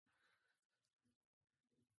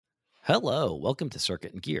Hello, welcome to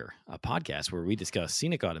Circuit and Gear, a podcast where we discuss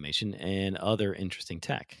scenic automation and other interesting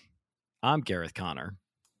tech. I'm Gareth Connor.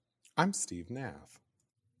 I'm Steve Nav.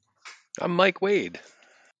 I'm Mike Wade.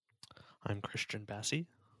 I'm Christian Bassey.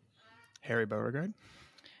 Harry Beauregard.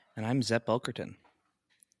 And I'm Zepp Elkerton.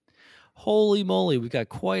 Holy moly, we've got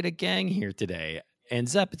quite a gang here today. And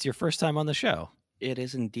Zepp, it's your first time on the show. It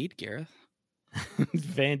is indeed, Gareth.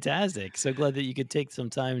 Fantastic. So glad that you could take some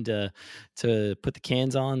time to put the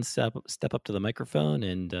cans on, step up to the microphone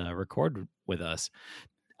and record with us.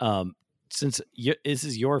 Since this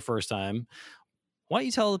is your first time, why don't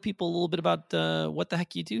you tell the people a little bit about what the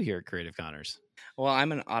heck you do here at Creative Connors? Well,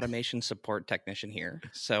 I'm an automation support technician here,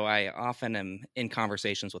 so I often am in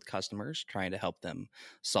conversations with customers trying to help them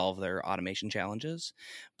solve their automation challenges.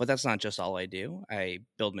 But that's not just all I do. I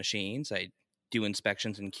build machines, I do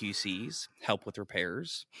inspections and QCs, help with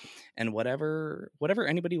repairs, and whatever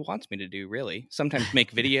anybody wants me to do, really. Sometimes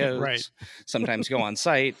make videos, Right. Sometimes go on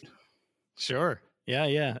site. Sure.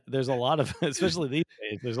 Yeah. There's a lot of, especially these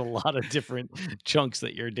days, there's a lot of different chunks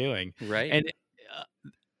that you're doing. Right. And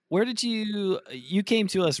where did you came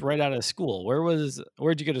to us right out of school?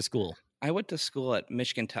 Where'd you go to school? I went to school at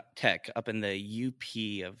Michigan Tech up in the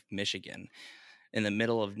UP of Michigan in the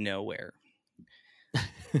middle of nowhere.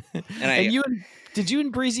 Did you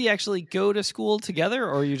and Breezy actually go to school together,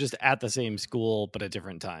 or are you just at the same school but at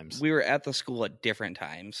different times? We were at the school at different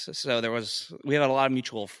times. So we had a lot of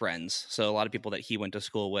mutual friends. So a lot of people that he went to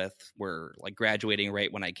school with were like graduating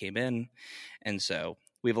right when I came in. And so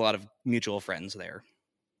we have a lot of mutual friends there.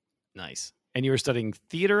 Nice. And you were studying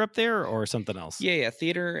theater up there or something else? Yeah,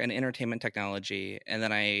 theater and entertainment technology. And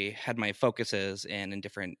then I had my focuses in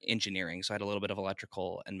different engineering. So I had a little bit of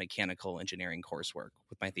electrical and mechanical engineering coursework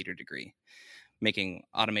with my theater degree, making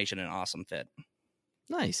automation an awesome fit.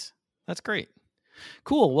 Nice. That's great.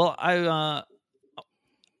 Cool. Well, I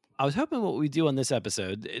was hoping what we do on this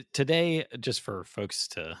episode today, just for folks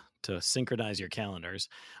to synchronize your calendars.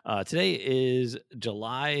 Today is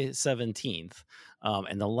July 17th.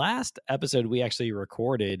 And the last episode we actually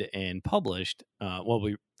recorded and published,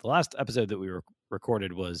 the last episode that we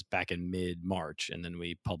recorded was back in mid-March, and then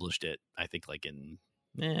we published it, I think, like in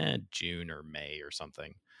June or May or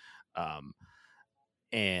something.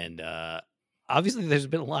 Obviously, there's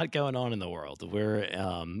been a lot going on in the world. We're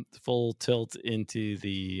full tilt into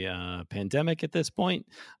the pandemic at this point.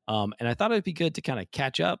 And I thought it'd be good to kind of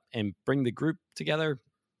catch up and bring the group together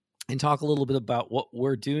and talk a little bit about what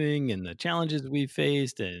we're doing and the challenges we've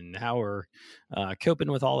faced and how we're coping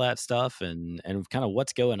with all that stuff and kind of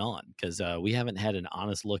what's going on, because we haven't had an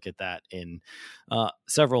honest look at that in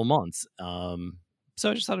several months. So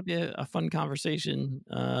I just thought it'd be a fun conversation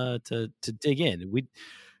to dig in.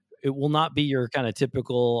 It will not be your kind of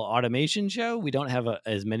typical automation show. We don't have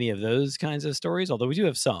as many of those kinds of stories, although we do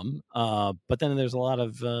have some. But then there's a lot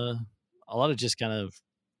of just kind of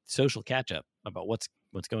social catch up about what's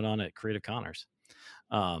going on at Creative Connors.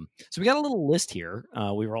 So we got a little list here.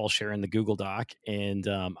 We were all sharing the Google Doc, and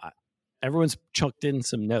everyone's chucked in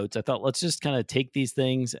some notes. I thought let's just kind of take these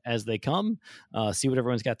things as they come, see what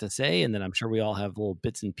everyone's got to say, and then I'm sure we all have little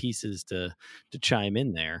bits and pieces to chime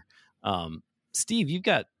in there. Steve,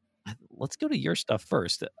 let's go to your stuff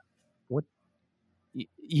first. What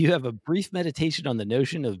you have a brief meditation on the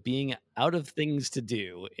notion of being out of things to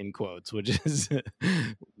do, in quotes, which is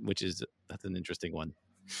that's an interesting one.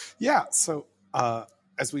 Yeah. So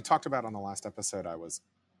as we talked about on the last episode I was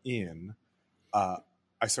in,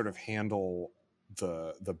 I sort of handle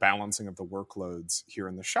the balancing of the workloads here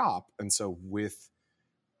in the shop. And so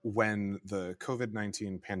when the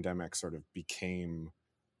COVID-19 pandemic sort of became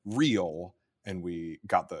real, and we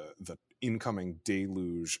got the incoming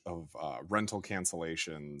deluge of rental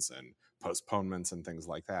cancellations and postponements and things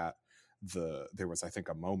like that, there was, I think,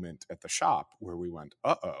 a moment at the shop where we went,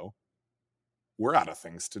 uh-oh, we're out of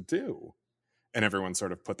things to do. And everyone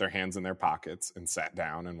sort of put their hands in their pockets and sat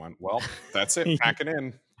down and went, well, that's it, pack it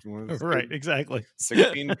in. Right, exactly.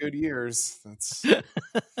 16 good years. That's...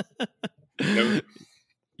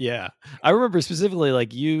 Yeah. I remember specifically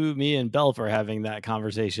like you, me, and Belf are having that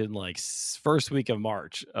conversation like first week of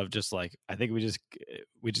March of just like, I think we just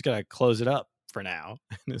got to close it up for now.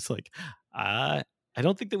 And it's like, I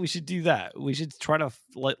don't think that we should do that. We should try to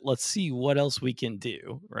let's see what else we can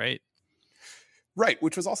do. Right. Right.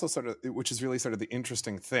 Which is really sort of the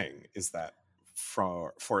interesting thing is that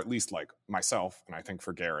for at least like myself, and I think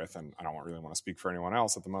for Gareth, and I don't really want to speak for anyone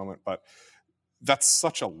else at the moment, but that's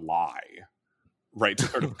such a lie. Right, to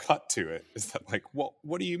sort of cut to it is that like, well,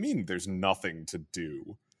 what do you mean there's nothing to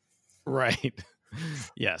do? Right.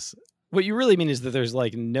 Yes. What you really mean is that there's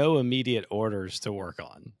like no immediate orders to work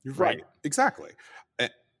on. Right. Exactly.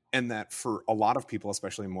 and that for a lot of people,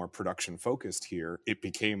 especially more production focused here, it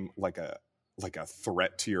became like a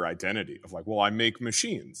threat to your identity of like, well, I make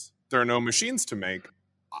machines. There are no machines to make.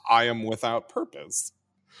 I am without purpose.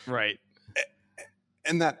 Right.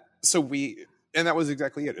 And that was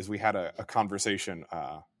exactly it. Is we had a conversation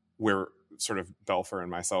where sort of Belfer and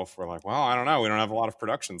myself were like, well, I don't know. We don't have a lot of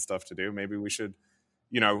production stuff to do. Maybe we should,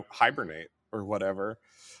 hibernate or whatever.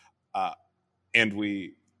 And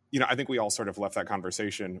we, I think we all sort of left that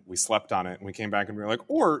conversation. We slept on it and we came back and we were like,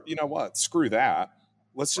 or you know what? Screw that.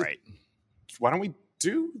 Let's just, why don't we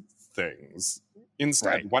do things instead?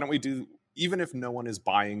 Right. Why don't we do, even if no one is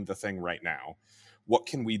buying the thing right now, what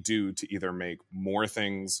can we do to either make more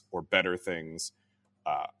things or better things,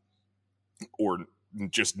 or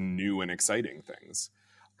just new and exciting things?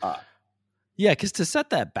 Yeah, because to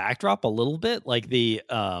set that backdrop a little bit, like the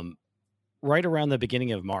right around the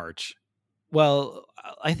beginning of March, well,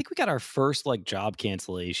 I think we got our first like job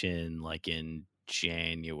cancellation like in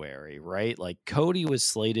January, right? Like Cody was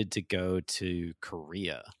slated to go to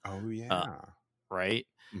Korea. Oh yeah. Right?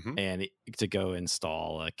 Mm-hmm. And to go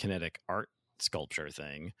install a kinetic art sculpture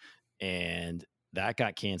thing. And that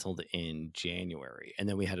got canceled in January. And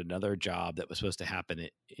then we had another job that was supposed to happen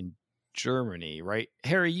in Germany, right?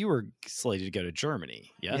 Harry, you were slated to go to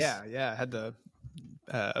Germany, yes? Yeah. I had the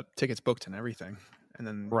tickets booked and everything. And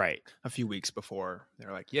then right, a few weeks before,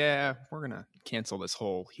 they're like, yeah, we're going to cancel this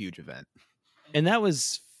whole huge event. And that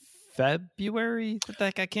was February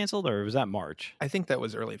that got canceled, or was that March? I think that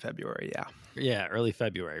was early February, yeah. Yeah, early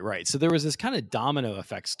February, right. So there was this kind of domino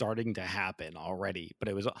effect starting to happen already, but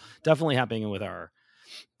it was definitely happening with our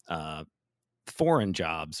foreign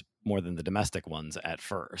jobs more than the domestic ones at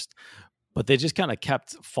first. But they just kind of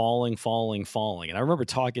kept falling. And I remember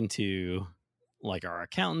talking to like our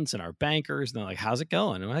accountants and our bankers, and they're like, how's it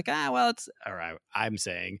going? And I'm like, well, it's all right. I'm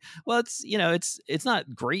saying, well, it's, it's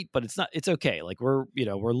not great, but it's okay. Like we're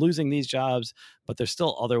losing these jobs, but there's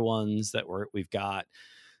still other ones that we've got.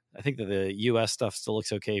 I think that the US stuff still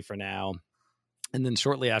looks okay for now. And then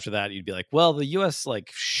shortly after that, you'd be like, well, the US like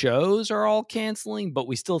shows are all canceling, but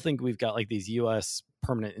we still think we've got like these US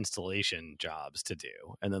permanent installation jobs to do.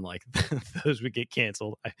 And then like those would get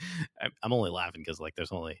canceled. I'm only laughing because like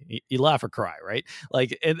there's only, you laugh or cry, right?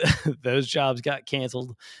 Like those jobs got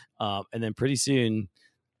canceled. And then pretty soon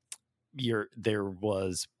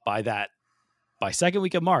by second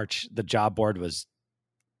week of March, the job board was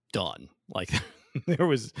done. Like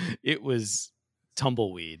it was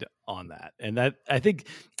tumbleweed on that. And that, I think,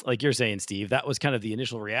 like you're saying, Steve, that was kind of the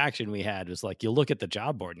initial reaction we had, was like, you look at the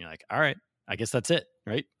job board and you're like, all right, I guess that's it,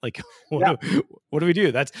 right? Like, what do we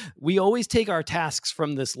do? We always take our tasks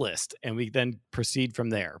from this list and we then proceed from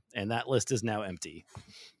there. And that list is now empty.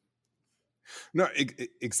 No,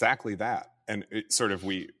 exactly that. And it sort of,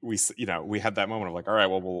 we had that moment of like, all right,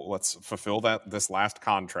 well, let's fulfill this last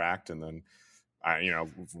contract and then,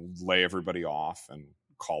 lay everybody off and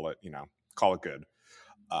call it good.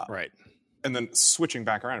 Right. And then switching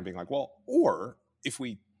back around and being like, well, or if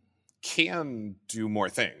we can do more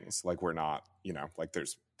things, like we're not, like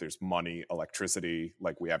there's money, electricity,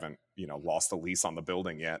 like we haven't, lost the lease on the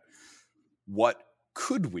building yet. What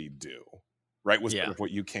could we do? Right. Was sort of what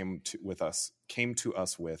you came to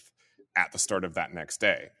us with at the start of that next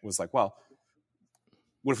day, was like, well,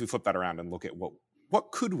 what if we flip that around and look at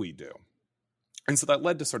what could we do? And so that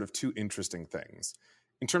led to sort of two interesting things.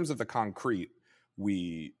 In terms of the concrete,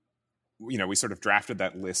 we sort of drafted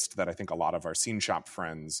that list that I think a lot of our scene shop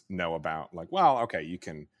friends know about. Like, well, okay, you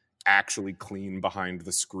can actually clean behind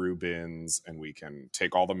the screw bins, and we can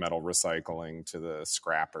take all the metal recycling to the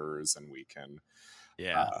scrappers, and we can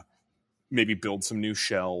maybe build some new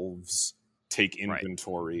shelves, take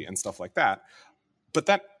inventory and stuff like that. But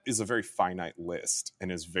that is a very finite list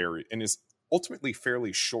and is ultimately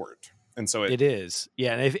fairly short. And so it is.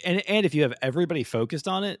 Yeah. And if you have everybody focused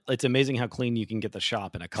on it, it's amazing how clean you can get the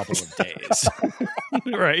shop in a couple of days.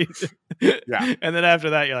 Right. Yeah. And then after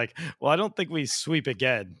that, you're like, well, I don't think we sweep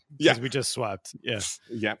again because we just swept. Yeah.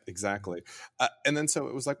 Yeah, exactly. And then so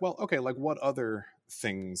it was like, well, okay, like what other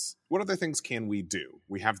things can we do?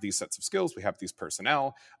 We have these sets of skills. We have these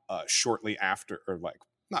personnel. Shortly after, or like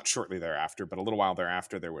not shortly thereafter, but a little while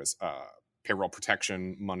thereafter, there was payroll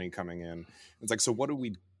protection money coming in. It's like, so what do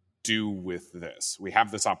we do with this? We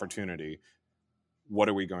have this opportunity. What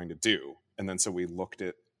are we going to do? And then so we looked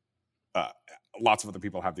at lots of other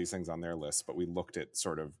people have these things on their lists, but we looked at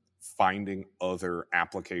sort of finding other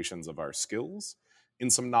applications of our skills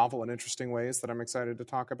in some novel and interesting ways that I'm excited to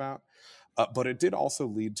talk about. But it did also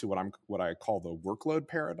lead to what I call the workload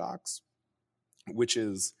paradox, which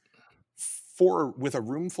is with a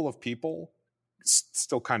room full of people,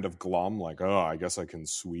 still kind of glum, like, oh, I guess I can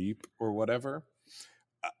sweep or whatever.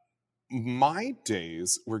 My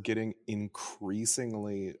days were getting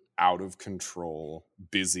increasingly out of control,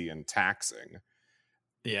 busy, and taxing.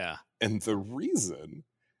 Yeah. And the reason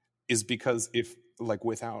is because if, like,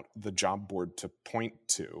 without the job board to point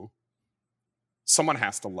to, someone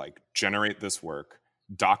has to, like, generate this work,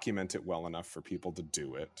 document it well enough for people to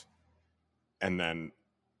do it, and then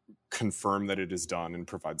confirm that it is done and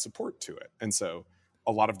provide support to it. And so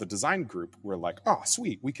a lot of the design group were like, oh,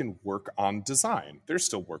 sweet, we can work on design. There's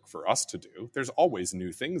still work for us to do. There's always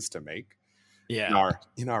new things to make. Yeah.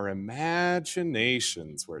 In our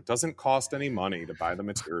imaginations, where it doesn't cost any money to buy the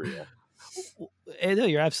material. No,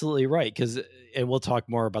 you're absolutely right. And we'll talk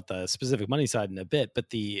more about the specific money side in a bit, but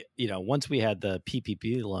once we had the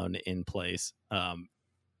PPP loan in place,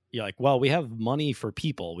 you're like, well, we have money for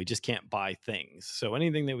people. We just can't buy things. So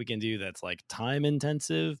anything that we can do that's like time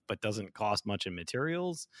intensive, but doesn't cost much in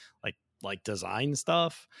materials, like design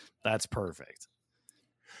stuff, that's perfect.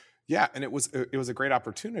 Yeah. And it was a great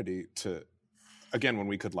opportunity to, again, when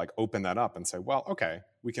we could like open that up and say, well, okay,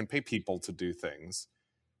 we can pay people to do things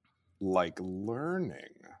like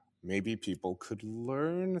learning. Maybe people could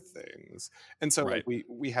learn things. And so Right. like,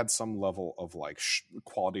 we had some level of like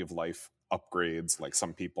quality of life upgrades. Like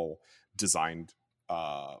some people designed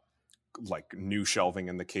like new shelving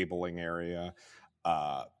in the cabling area.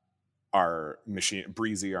 Our machine,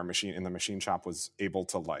 Breezy, our machine in the machine shop, was able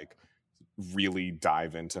to like really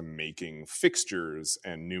dive into making fixtures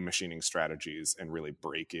and new machining strategies and really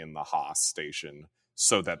break in the Haas station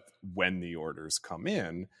so that when the orders come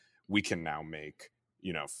in, we can now make,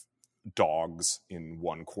 dogs in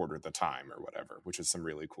 1/4 the time or whatever, which is some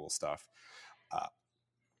really cool stuff.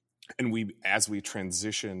 And as we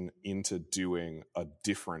transition into doing a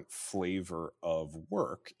different flavor of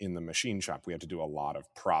work in the machine shop, we had to do a lot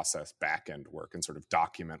of process back-end work and sort of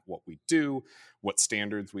document what we do, what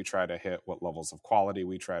standards we try to hit, what levels of quality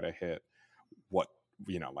we try to hit, what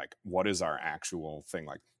is our actual thing?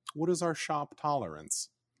 Like, what is our shop tolerance?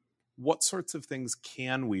 What sorts of things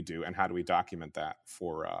can we do, and how do we document that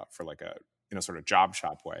for like in a sort of job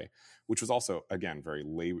shop way, which was also, again, very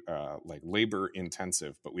labor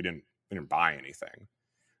intensive, but we didn't buy anything.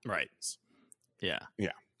 Right. Yeah.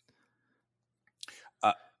 Yeah.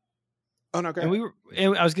 Oh no, go and ahead.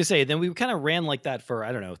 and I was gonna say, then we kind of ran like that for,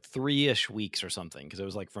 I don't know, 3-ish weeks or something, because it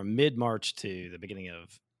was like from mid-March to the beginning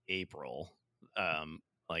of April,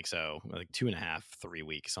 like 2.5, 3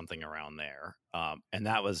 weeks, something around there. And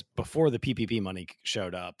that was before the PPP money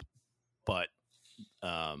showed up, but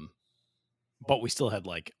we still had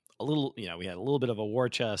like a little, we had a little bit of a war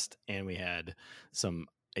chest, and we had some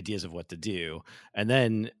ideas of what to do. And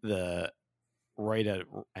then I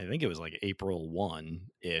think it was like April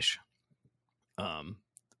 1-ish,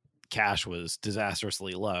 cash was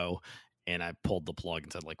disastrously low, and I pulled the plug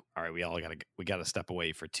and said, like, all right, we got to step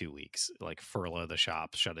away for 2 weeks, like furlough the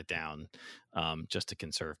shop, shut it down, just to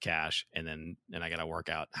conserve cash. And then I got to work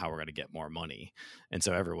out how we're going to get more money. And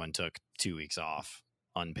so everyone took 2 weeks off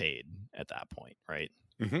unpaid at that point. Right.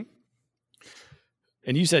 Mm-hmm.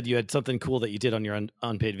 And you said you had something cool that you did on your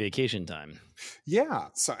unpaid vacation time. Yeah.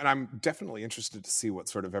 So, and I'm definitely interested to see what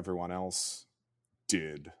sort of everyone else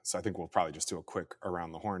did. So I think we'll probably just do a quick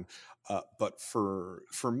around the horn. But for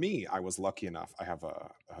me, I was lucky enough. I have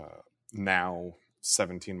a now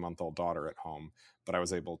 17-month-old daughter at home, but I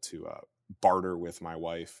was able to barter with my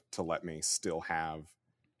wife to let me still have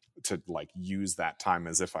to like use that time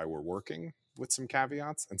as if I were working, with some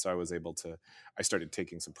caveats. And so I started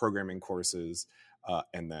taking some programming courses.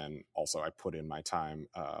 And then also I put in my time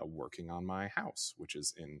working on my house, which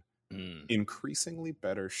is in increasingly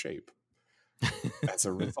better shape as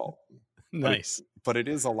a result. Nice. But it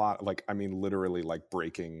is a lot, like, I mean, literally like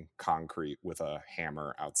breaking concrete with a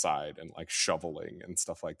hammer outside and like shoveling and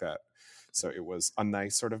stuff like that. So it was a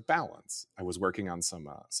nice sort of balance. I was working on some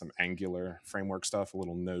Angular framework stuff, a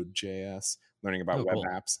little Node.js, learning about web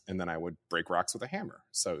apps, and then I would break rocks with a hammer.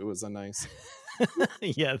 So it was a nice...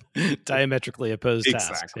 Yeah, diametrically opposed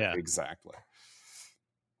tasks. Yeah. Exactly.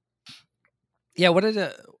 Yeah,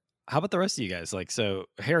 how about the rest of you guys? Like, so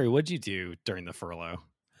Harry, what'd you do during the furlough?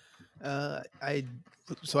 I've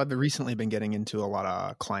recently been getting into a lot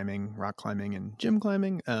of climbing, rock climbing, and gym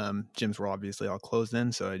climbing. Gyms were obviously all closed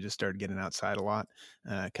then, so I just started getting outside a lot.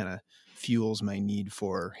 Kind of fuels my need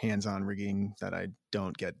for hands-on rigging that I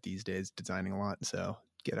don't get these days designing a lot. So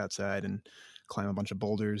get outside and climb a bunch of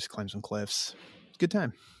boulders, climb some cliffs. Good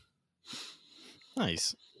time.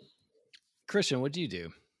 Nice. Christian, what'd you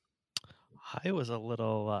do? I was a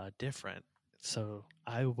little different. So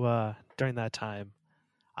during that time,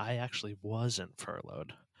 I actually wasn't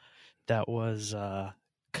furloughed. That was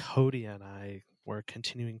Cody and I were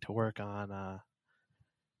continuing to work on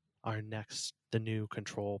the new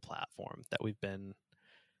control platform that we've been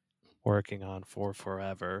working on for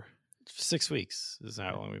forever. 6 weeks is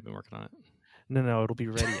how long we've been working on it. No, it'll be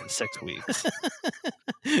ready in 6 weeks.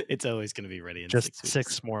 It's always going to be ready in Just 6 weeks.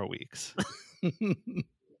 6 more weeks.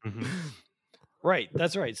 Mm-hmm. Right,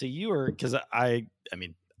 that's right. So you were, because I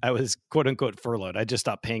mean, I was quote unquote furloughed. I just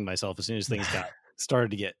stopped paying myself as soon as things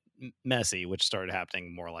started to get messy, which started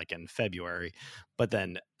happening more like in February. But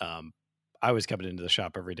then I was coming into the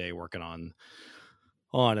shop every day working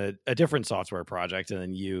on a different software project, and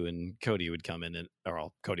then you and Cody would come in,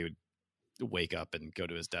 Cody would wake up and go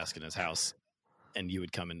to his desk in his house, and you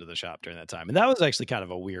would come into the shop during that time. And that was actually kind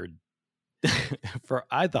of a weird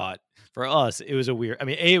I thought for us it was a weird, I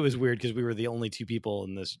mean, it was weird because we were the only 2 people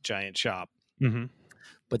in this giant shop. Mm-hmm.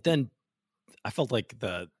 But then I felt like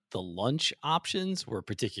the lunch options were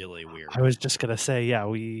particularly weird. I was just gonna say, yeah,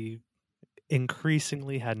 we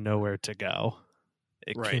increasingly had nowhere to go.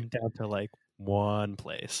 It came down to like one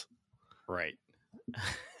place. Right.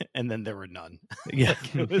 And then there were none. Yeah.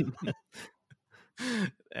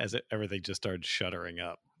 As everything just started shuttering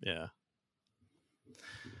up. Yeah.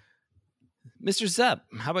 Mr. Zepp,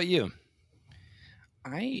 how about you?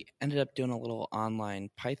 I ended up doing a little online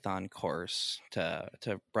Python course to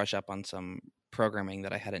brush up on some programming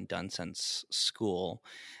that I hadn't done since school,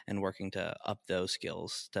 and working to up those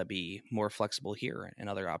skills to be more flexible here and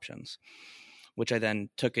other options, which I then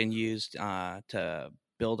took and used to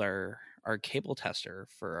build our cable tester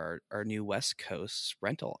for our new West Coast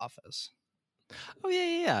rental office. Oh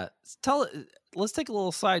yeah. Let's take a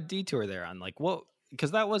little side detour there on like what,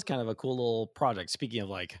 because that was kind of a cool little project. Speaking of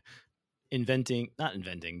like not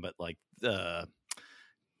inventing, but like the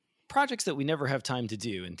projects that we never have time to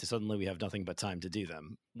do, and suddenly we have nothing but time to do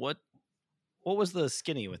them. What was the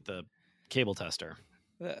skinny with the cable tester?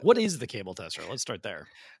 What is the cable tester? Let's start there.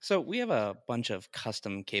 So we have a bunch of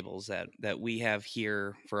custom cables that we have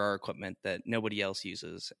here for our equipment that nobody else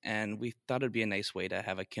uses, and we thought it'd be a nice way to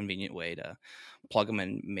have a convenient way to plug them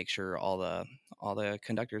and make sure all the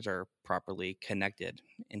conductors are properly connected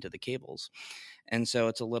into the cables. And so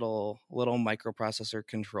it's a little microprocessor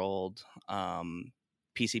controlled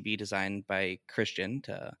PCB designed by Christian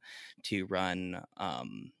to run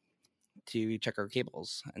to check our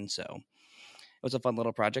cables. And so it was a fun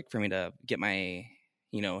little project for me to get my,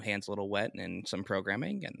 hands a little wet and some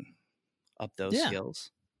programming and up those skills.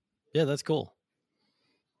 Yeah, that's cool.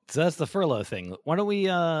 So that's the furlough thing. Why don't we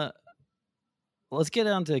let's get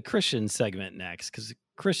on to Christian's segment next, because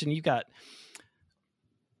Christian, you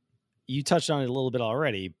touched on it a little bit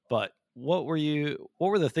already, but what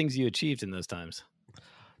were the things you achieved in those times?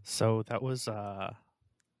 So that was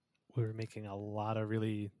we were making a lot of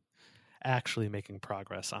actually making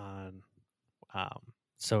progress on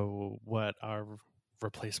so what our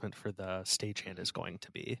replacement for the stagehand is going to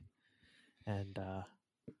be. And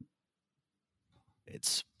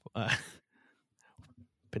it's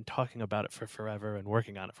been talking about it for forever and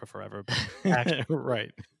working on it for forever. But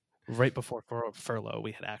actually, right before furlough,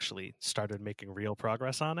 we had actually started making real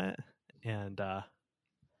progress on it, and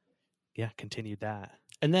continued that.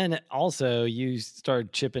 And then also you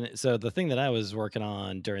started chipping it. So the thing that I was working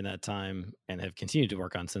on during that time and have continued to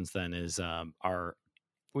work on since then is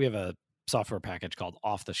we have a software package called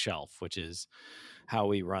Off the Shelf, which is how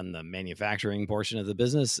we run the manufacturing portion of the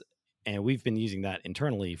business. And we've been using that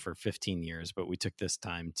internally for 15 years, but we took this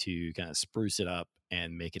time to kind of spruce it up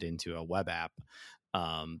and make it into a web app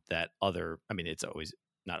it's always,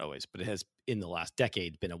 not always, but it has in the last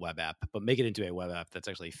decade been a web app, but make it into a web app that's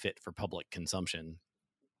actually fit for public consumption.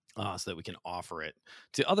 So that we can offer it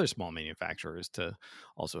to other small manufacturers to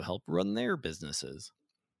also help run their businesses.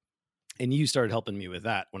 And you started helping me with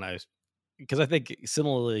that because I think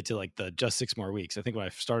similarly to like the just 6 more weeks, I think when I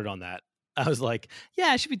started on that, I was like, yeah,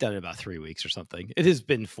 I should be done in about 3 weeks or something. It has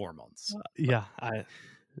been 4 months.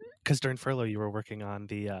 Because during furlough, you were working on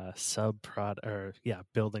the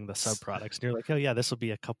building the sub products, and you're like, oh yeah, this will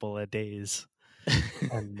be a couple of days.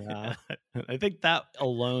 And I think that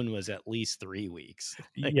alone was at least 3 weeks.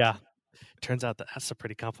 Yeah, turns out that's a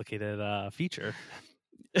pretty complicated feature.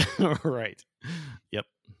 Right. Yep.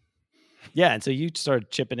 Yeah, and so you started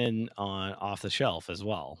chipping in on Off the Shelf as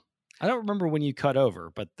well. I don't remember when you cut over,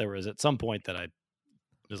 but there was at some point that I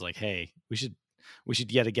was like, hey, we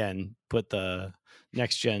should yet again put the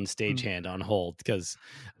next gen stagehand on hold, because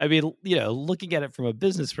I mean, looking at it from a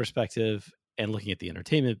business perspective and looking at the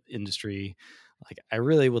entertainment industry, like I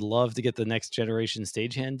really would love to get the next generation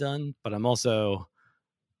stagehand done, but I'm also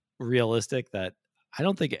realistic that I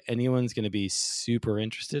don't think anyone's going to be super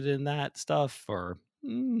interested in that stuff for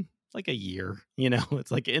like a year, you know.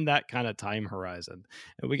 It's like in that kind of time horizon,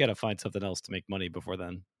 and we got to find something else to make money before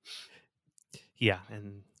then. Yeah,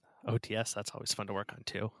 and OTS, that's always fun to work on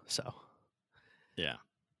too. So yeah.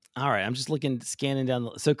 All right, I'm just scanning down.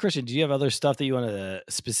 So Christian, do you have other stuff that you want to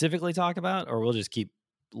specifically talk about, or we'll just keep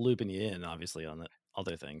looping you in, obviously, on the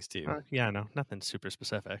other things too? Yeah, no, nothing super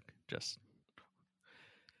specific. Just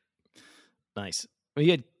nice. Well,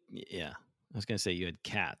 you had, I was gonna say you had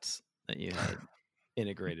cats that you had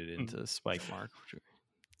integrated into Spikemark.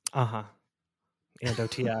 And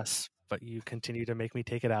OTS, but you continue to make me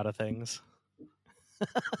take it out of things.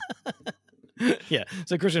 Yeah.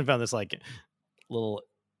 So Christian found this like little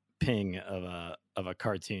ping of a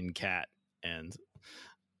cartoon cat and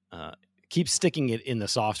keeps sticking it in the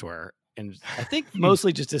software. And I think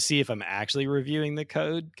mostly just to see if I'm actually reviewing the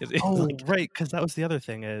code. Right. Because that was the other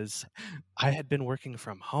thing is I had been working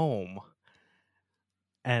from home.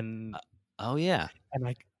 And and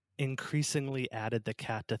I increasingly added the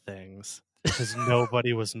cat to things because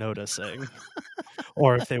nobody was noticing.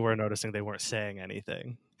 Or if they were noticing, they weren't saying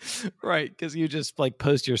anything. Right. Because you just like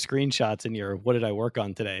post your screenshots in your what did I work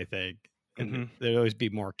on today thing. And there'd always be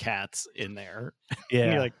more cats in there. Yeah.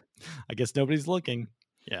 And you're like, I guess nobody's looking.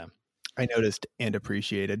 Yeah. I noticed and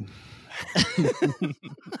appreciated.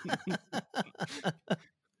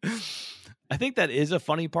 I think that is a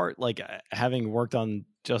funny part. Like having worked on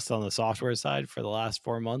the software side for the last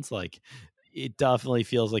 4 months, like it definitely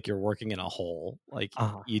feels like you're working in a hole. Like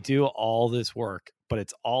you do all this work, but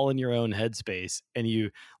it's all in your own headspace. And you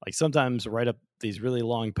like sometimes write up these really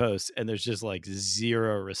long posts and there's just like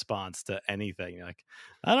zero response to anything. You're like,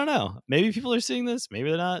 I don't know. Maybe people are seeing this. Maybe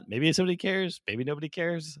they're not. Maybe somebody cares. Maybe nobody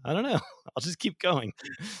cares. I don't know. I'll just keep going.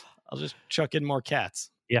 I'll just chuck in more cats.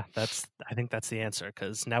 Yeah, I think that's the answer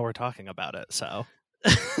because now we're talking about it. So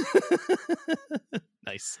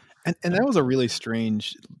nice. And that was a really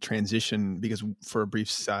strange transition because for a brief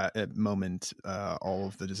moment, all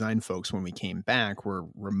of the design folks, when we came back, were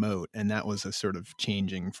remote. And that was a sort of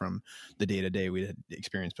changing from the day-to-day we had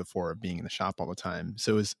experienced before of being in the shop all the time.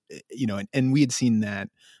 So it was, and we had seen that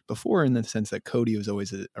before in the sense that Cody was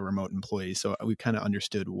always a remote employee. So we kind of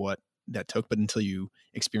understood what that took, but until you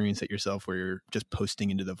experience it yourself where you're just posting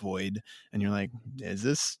into the void and you're like,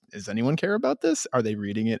 does anyone care about this? Are they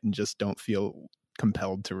reading it and just don't feel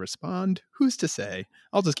compelled to respond? Who's to say?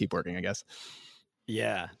 I'll just keep working, I guess.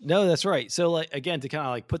 Yeah, no, that's right. So like, again, to kind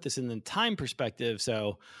of like put this in the time perspective.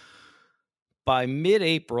 So by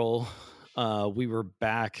mid-April, we were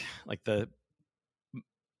back like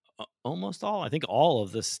almost all, I think all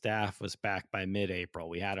of the staff was back by mid-April.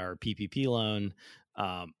 We had our PPP loan.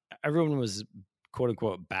 Everyone was quote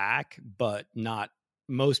unquote back, but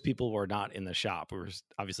most people were not in the shop. We were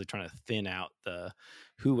obviously trying to thin out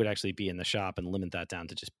who would actually be in the shop and limit that down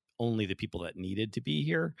to just only the people that needed to be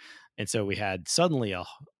here. And so we had suddenly a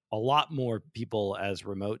lot more people as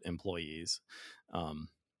remote employees,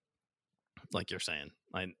 like you're saying.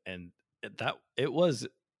 And that it was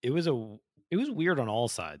weird on all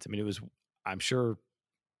sides. I mean, it was, I'm sure,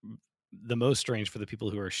 the most strange for the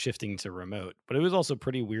people who are shifting to remote, but it was also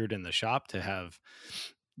pretty weird in the shop to have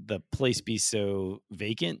the place be so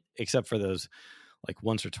vacant, except for those like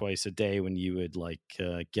once or twice a day when you would like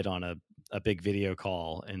get on a big video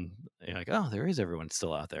call and you're like, oh, there is everyone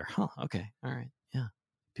still out there. Huh, okay. All right. Yeah.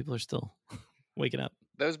 People are still waking up.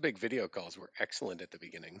 Those big video calls were excellent at the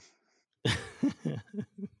beginning.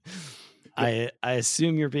 I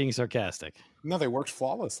assume you're being sarcastic. No, they worked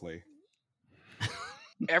flawlessly.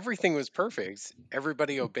 Everything was perfect.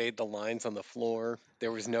 Everybody obeyed the lines on the floor.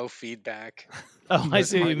 There was no feedback. Oh, I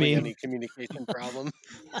see what you mean. Any communication problem.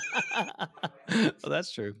 Well,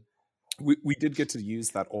 that's true. We did get to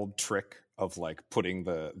use that old trick of like putting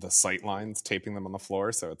the sight lines, taping them on the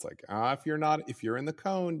floor. So it's like, if you're in the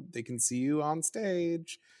cone, they can see you on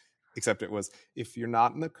stage. Except it was, if you're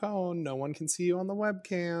not in the cone, no one can see you on the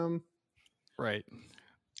webcam. Right.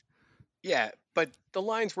 Yeah, but the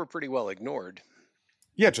lines were pretty well ignored.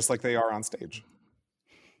 Yeah, just like they are on stage.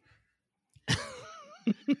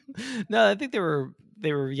 No, I think they were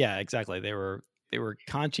yeah, exactly. They were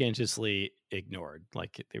conscientiously ignored.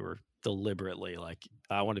 Like they were deliberately like,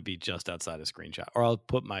 I want to be just outside a screenshot, or I'll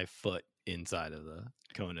put my foot inside of the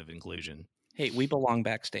cone of inclusion. Hey, we belong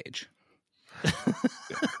backstage.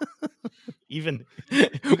 Even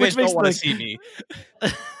you guys don't want to see me.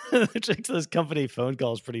 Which makes those company phone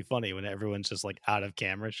calls pretty funny when everyone's just like out of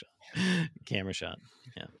camera shot.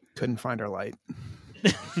 Yeah. Couldn't find our light.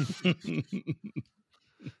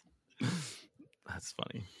 That's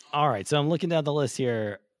funny. All right, so I'm looking down the list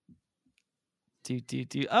here.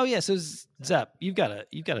 Oh yeah, so Zep, you've got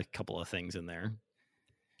a couple of things in there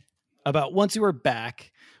about once you were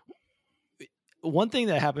back. one thing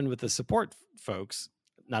that happened with the support folks,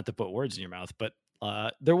 not to put words in your mouth, but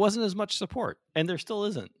there wasn't as much support, and there still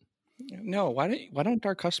isn't. No, why don't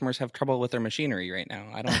our customers have trouble with their machinery right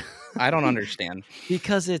now? I don't understand.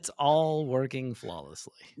 Because it's all working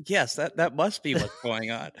flawlessly. Yes, that must be what's going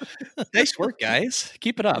on. Nice work, guys.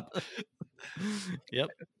 Keep it up. Yep.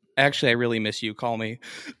 Actually, I really miss you. Call me.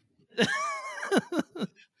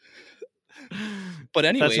 But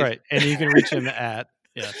anyway, that's right. And you can reach him at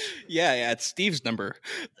yeah, it's Steve's number.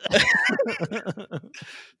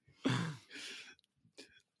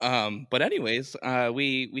 But anyways,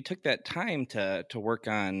 we took that time to work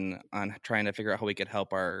on trying to figure out how we could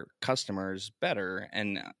help our customers better,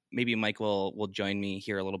 and maybe Mike will join me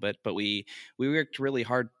here a little bit. But we worked really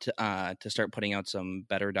hard to start putting out some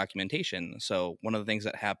better documentation. So one of the things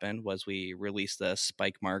that happened was we released the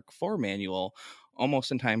Spike Mark IV manual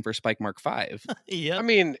almost in time for Spike Mark V. Yeah. I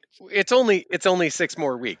mean, it's only 6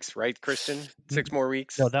 more weeks, right, Christian? 6 more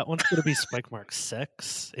weeks. No, that one's going to be Spike Mark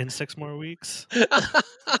 6 in 6 more weeks.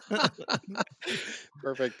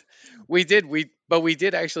 Perfect. We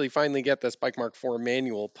did actually finally get the Spike Mark IV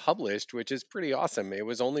manual published, which is pretty awesome. It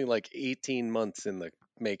was only like 18 months in the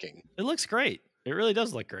making. It looks great. It really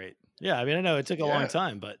does look great. Yeah, I mean, I know it took a long Yeah.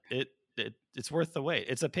 time, but it's worth the wait.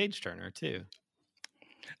 It's a page turner too.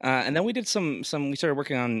 And then we did we started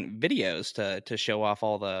working on videos to show off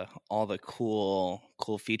all the cool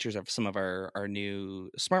features of some of our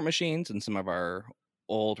new smart machines and some of our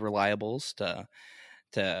old reliables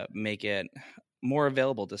to make it more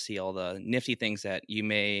available to see all the nifty things that you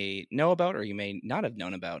may know about or you may not have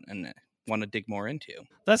known about and want to dig more into.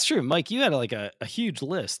 That's true. Mike, you had like a huge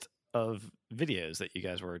list of videos that you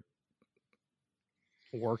guys were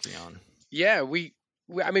working on. Yeah, we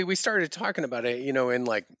started talking about it,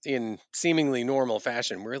 in seemingly normal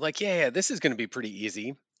fashion. We're like, yeah, this is going to be pretty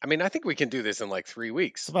easy. I mean, I think we can do this in like 3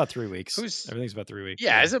 weeks. It's about 3 weeks. Everything's about 3 weeks.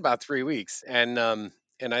 Yeah, it's about 3 weeks. And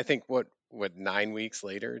I think what 9 weeks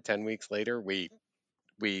later, 10 weeks later, we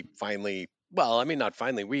finally, well, I mean, not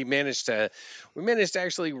finally, we managed to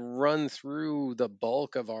actually run through the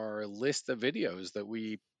bulk of our list of videos that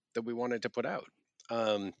we wanted to put out.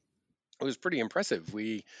 It was pretty impressive.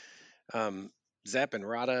 We Zep and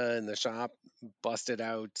Rada in the shop busted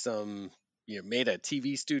out made a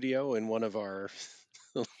TV studio in one of our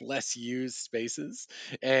less used spaces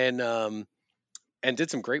and did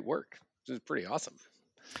some great work. It was pretty awesome.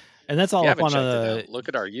 And that's all up on look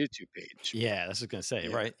at our YouTube page. Yeah, that's what I was gonna say,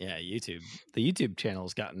 right? Yeah, YouTube. The YouTube channel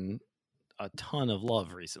has gotten a ton of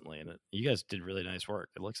love recently, and you guys did really nice work.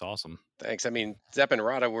 It looks awesome. Thanks. I mean, Zep and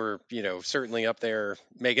Rada were, certainly up there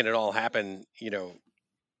making it all happen,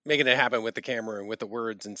 making it happen with the camera and with the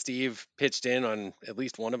words, and Steve pitched in on at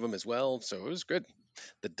least one of them as well, so it was good.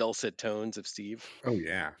 The dulcet tones of Steve. Oh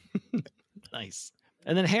yeah. Nice.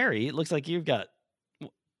 And then Harry, it looks like you've got, why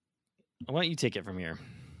don't you take it from here?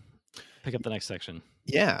 Pick up the next section.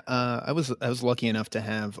 Yeah, I was lucky enough to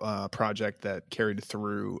have a project that carried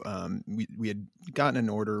through. We had gotten an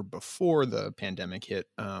order before the pandemic hit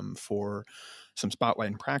for some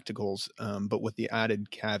Spotlight practicals, but with the added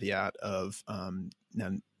caveat of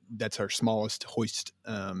now that's our smallest hoist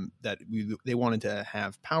that they wanted to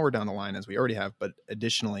have power down the line as we already have, but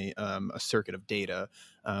additionally a circuit of data.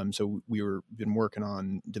 So been working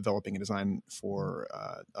on developing a design for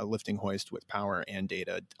a lifting hoist with power and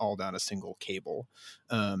data all down a single cable.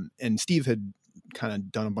 And Steve had kind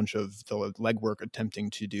of done a bunch of the legwork attempting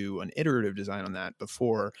to do an iterative design on that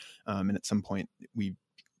before. And at some point we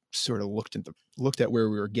sort of looked at where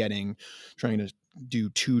we were getting, trying to do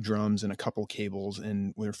 2 drums and a couple cables,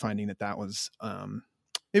 and we were finding that was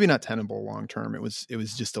maybe not tenable long term. It was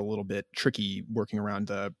just a little bit tricky working around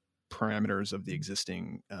the parameters of the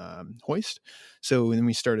existing hoist. So then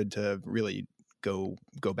we started to really go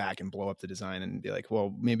back and blow up the design and be like,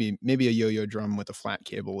 well, maybe a yo-yo drum with a flat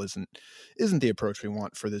cable isn't the approach we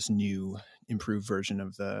want for this new improved version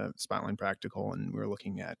of the Spotlight Practical. And we're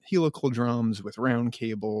looking at helical drums with round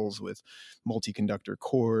cables, with multi-conductor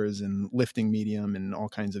cores and lifting medium and all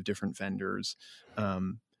kinds of different vendors.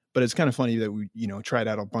 But it's kind of funny that we, tried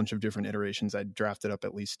out a bunch of different iterations. I drafted up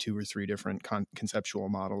at least 2 or 3 different conceptual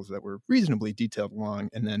models that were reasonably detailed along.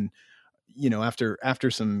 And then,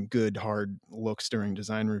 after some good hard looks during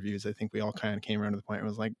design reviews, I think we all kind of came around to the point where it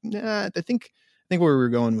was like, nah, I think where we were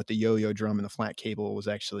going with the yo-yo drum and the flat cable was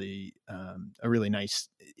actually a really nice.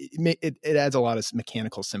 It adds a lot of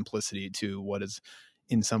mechanical simplicity to what is,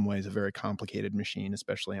 in some ways, a very complicated machine,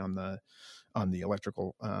 especially on the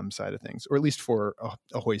electrical side of things, or at least for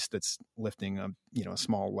a hoist that's lifting a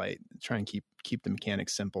small light. Try and keep the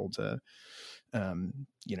mechanics simple to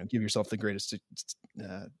give yourself the greatest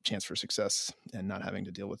chance for success and not having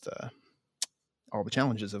to deal with all the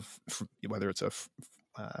challenges of whether it's a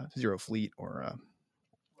zero fleet or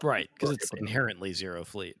right, because it's inherently zero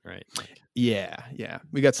fleet, right? Like, yeah,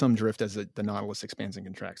 we got some drift as the Nautilus expands and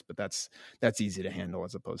contracts, but that's easy to handle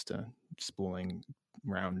as opposed to spooling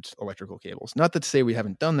round electrical cables. Not to say we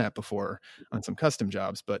haven't done that before on some custom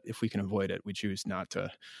jobs, but if we can avoid it, we choose not to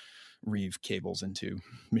reeve cables into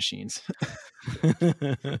machines.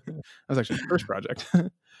 That was actually the first project.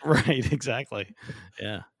 Right, exactly.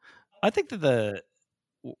 Yeah, I think that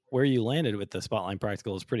where you landed with the Spotlight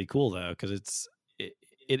Practical is pretty cool though, because it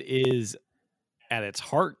is at its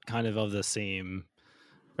heart kind of the same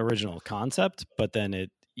original concept, but then it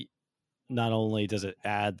not only does it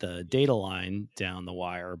add the data line down the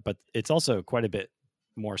wire, but it's also quite a bit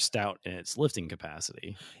more stout in its lifting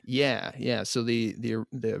capacity. Yeah. So the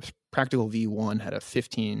Practical V1 had a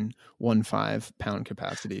 15.15 pound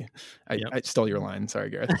capacity. I stole your line. Sorry,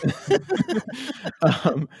 Gareth.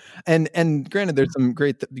 And granted, there's some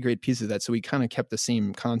great pieces of that. So we kind of kept the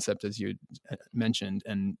same concept as you mentioned,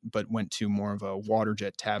 but went to more of a water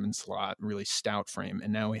jet tab and slot, really stout frame.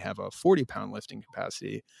 And now we have a 40-pound lifting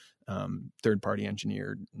capacity, third-party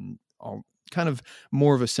engineered, and all kind of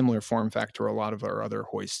more of a similar form factor to a lot of our other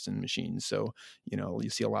hoists and machines. So, you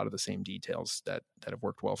see a lot of the same details that have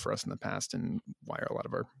worked well for us in the past and why a lot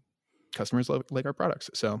of our customers like our products.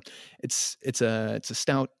 So it's a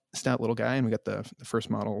stout little guy, and we got the first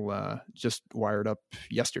model just wired up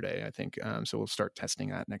yesterday, I think. So we'll start testing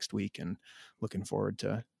that next week and looking forward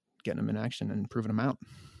to getting them in action and proving them out.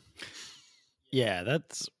 Yeah,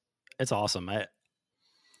 it's awesome.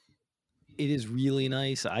 It is really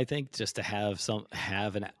nice, I think, just to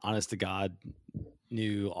have an honest to God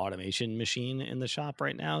new automation machine in the shop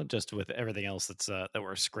right now, just with everything else that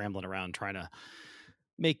we're scrambling around trying to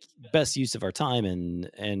make best use of our time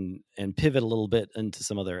and pivot a little bit into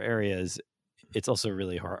some other areas. It's also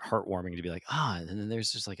really heartwarming to be like, and then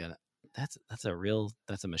there's just like that's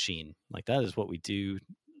a machine. Like, that is what we do.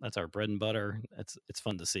 That's our bread and butter. It's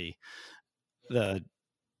fun to see. The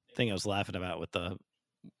thing I was laughing about with the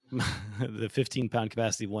 15-pound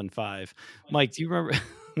capacity 1.5. Mike, do you remember?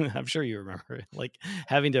 I'm sure you remember, like,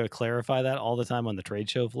 having to clarify that all the time on the trade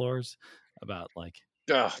show floors about like.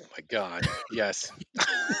 Oh my God! Yes.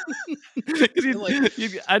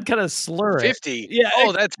 I'd kind of slur 50. it. Yeah.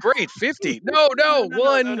 Oh, that's great. 50. No.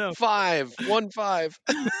 1.5.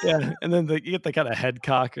 Yeah, and then you get the kind of head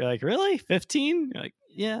cock. You're like, really? 15? You're like,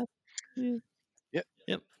 yeah. Yep.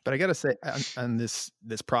 But I got to say, on this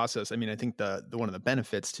process, I mean, I think the one of the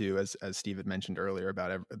benefits too, as Steve had mentioned earlier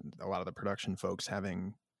about a lot of the production folks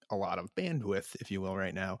having a lot of bandwidth, if you will,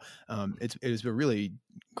 right now. It was a really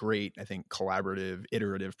great, I think, collaborative,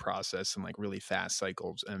 iterative process and like really fast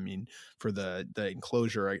cycles. I mean, for the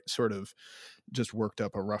enclosure, I sort of just worked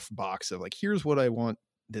up a rough box of like, here's what I want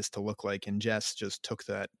this to look like, and Jess just took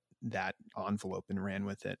that envelope and ran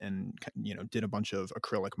with it, and did a bunch of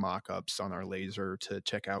acrylic mock-ups on our laser to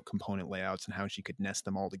check out component layouts and how she could nest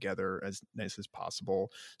them all together as nice as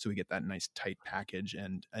possible, so we get that nice tight package.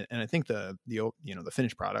 And I think the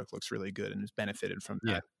finished product looks really good and has benefited from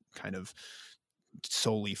that kind of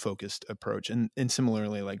solely focused approach. And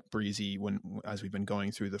similarly, like Breezy, as we've been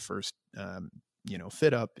going through the first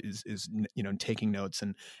fit up is taking notes,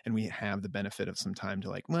 and we have the benefit of some time to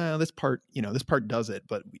like, well, this part does it,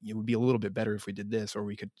 but it would be a little bit better if we did this, or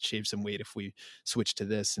we could shave some weight if we switch to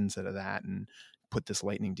this instead of that and put this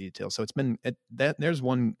lightning detail. So it's been there's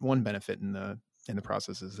one benefit in the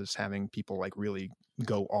process, is just having people like really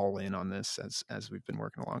go all in on this as we've been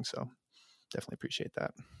working along. So definitely appreciate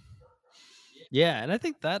that. Yeah, and I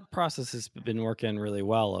think that process has been working really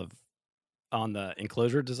well on the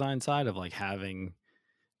enclosure design side of like having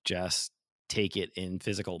Jess take it in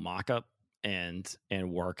physical mock-up and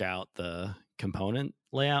work out the component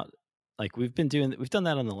layout. Like we've done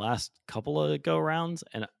that on the last couple of go rounds,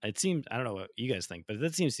 and it seems, I don't know what you guys think, but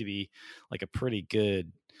that seems to be like a pretty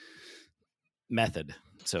good method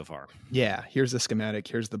so far. Yeah, here's the schematic,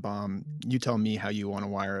 here's the BOM. You tell me how you want to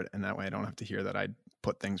wire it, and that way I don't have to hear that I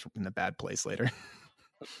put things in the bad place later.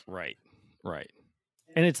 Right.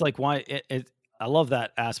 And it's like, why I love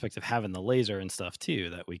that aspect of having the laser and stuff too,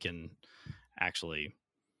 that we can actually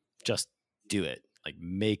just do it, like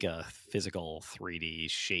make a physical 3D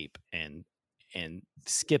shape and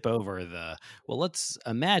skip over let's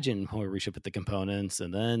imagine where we should put the components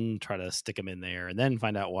and then try to stick them in there and then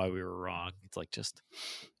find out why we were wrong. It's like, just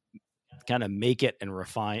kind of make it and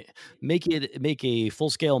refine, make a full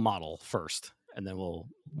scale model first, and then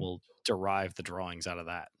we'll derive the drawings out of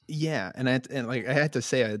that. Yeah, and I had to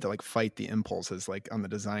say, I had to like fight the impulses, like on the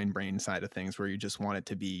design brain side of things, where you just want it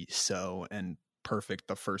to be so, and perfect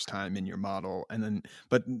the first time in your model, and then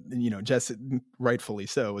but Jess, rightfully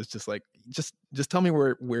so, was just like, just tell me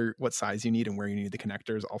where what size you need and where you need the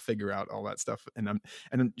connectors. I'll figure out all that stuff. And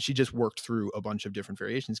she just worked through a bunch of different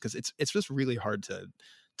variations, because it's just really hard to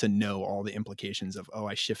know all the implications of,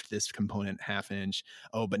 I shift this component half inch,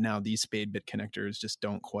 but now these spade bit connectors just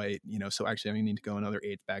don't quite, so actually I need to go another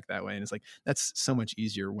eighth back that way. And it's like, that's so much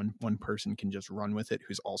easier when one person can just run with it,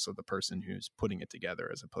 who's also the person who's putting it together,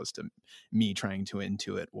 as opposed to me trying to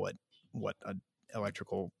intuit what an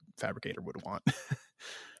electrical fabricator would want.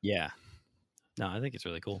 Yeah. No, I think it's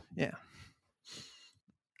really cool. Yeah.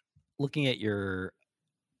 Looking at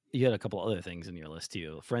you had a couple other things in your list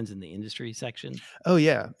too. Friends in the industry section. Oh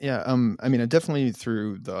yeah. I mean, I definitely,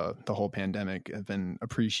 through the whole pandemic, have been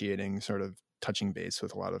appreciating sort of touching base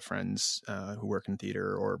with a lot of friends who work in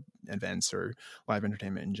theater or events or live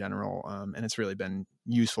entertainment in general, and it's really been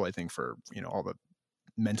useful, I think, for all the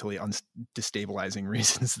mentally destabilizing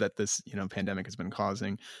reasons that this pandemic has been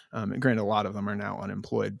causing. And granted, a lot of them are now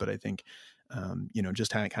unemployed, but I think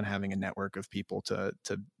just kind of having a network of people to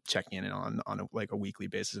check in on a weekly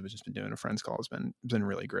basis. I've just been doing a friends call has been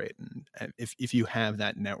really great. And if you have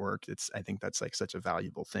that network, I think that's like such a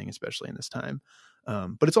valuable thing, especially in this time.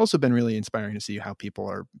 But it's also been really inspiring to see how people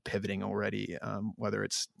are pivoting already, whether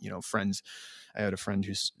it's, friends. I had a friend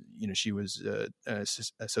who's, she was an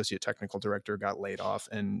associate technical director, got laid off,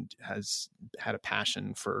 and has had a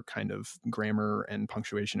passion for kind of grammar and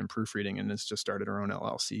punctuation and proofreading, and has just started her own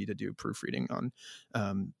LLC to do proofreading on,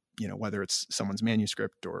 whether it's someone's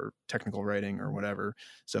manuscript or technical writing or whatever.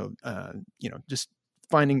 So, just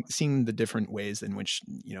seeing the different ways in which,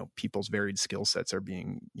 people's varied skill sets are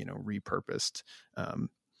being, repurposed,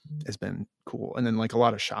 has been cool. And then like a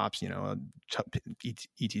lot of shops, ETC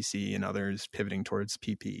and others pivoting towards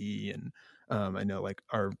PPE. And I know like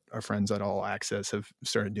our friends at All Access have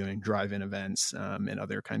started doing drive-in events and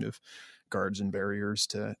other kind of guards and barriers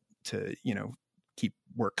to keep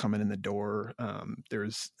work coming in the door.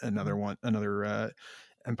 There's another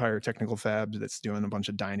Empire Technical Fabs that's doing a bunch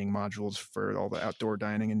of dining modules for all the outdoor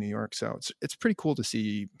dining in New York. So it's pretty cool to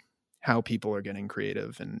see how people are getting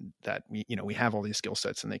creative, and that we have all these skill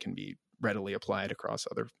sets and they can be readily applied across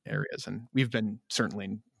other areas. And we've been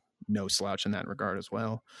certainly no slouch in that regard as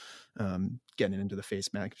well. Getting into the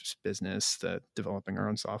face mask business, developing our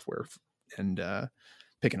own software, and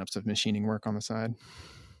picking up some machining work on the side.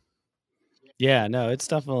 Yeah, no, it's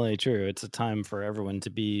definitely true. It's a time for everyone to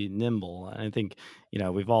be nimble. And I think,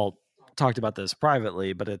 we've all talked about this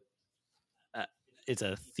privately, but it's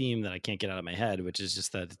a theme that I can't get out of my head, which is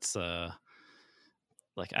just that it's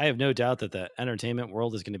like, I have no doubt that the entertainment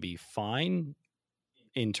world is going to be fine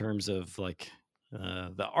in terms of like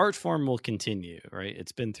the art form will continue, right?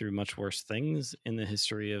 It's been through much worse things in the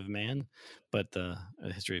history of man, but the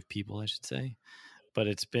history of people, I should say. But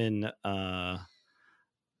it's been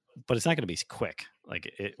but it's not going to be quick.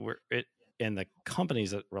 Like and the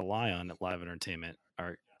companies that rely on live entertainment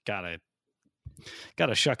are gotta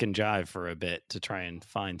shuck and jive for a bit to try and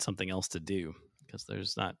find something else to do, because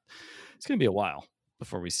it's going to be a while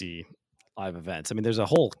before we see live events. I mean, there's a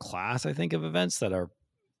whole class, I think, of events that are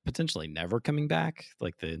potentially never coming back.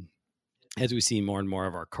 Like as we see more and more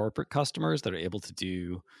of our corporate customers that are able to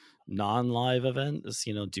do non-live events,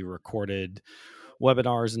 do recorded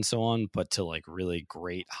webinars and so on, but to like really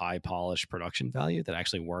great high polished production value that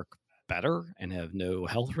actually work better and have no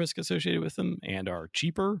health risk associated with them and are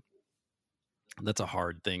cheaper. That's a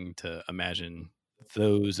hard thing to imagine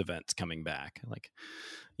those events coming back. Like,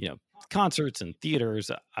 concerts and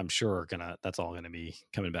theaters, I'm sure that's all gonna be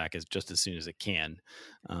coming back just as soon as it can.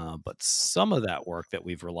 But some of that work that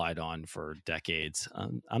we've relied on for decades,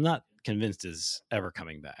 I'm not convinced is ever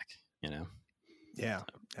coming back. Yeah,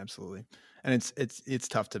 absolutely. And it's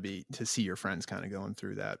tough to see your friends kind of going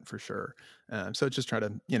through that for sure. So just try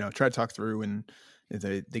to talk through, and if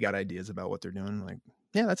they got ideas about what they're doing, like,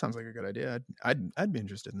 yeah, that sounds like a good idea. I'd be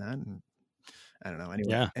interested in that. And I don't know,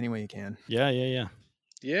 any way you can. Yeah.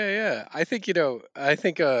 I think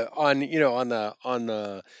on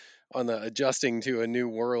the adjusting to a new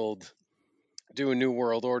world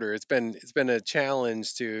order, it's been a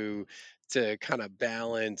challenge to kind of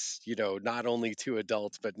balance, not only two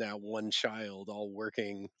adults but now one child all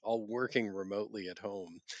working remotely at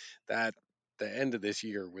home. That the end of this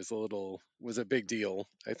year was a big deal.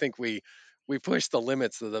 I think we pushed the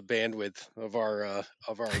limits of the bandwidth of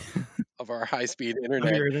our high speed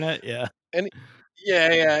internet. Your internet, yeah. And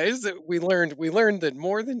we learned that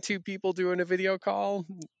more than two people doing a video call,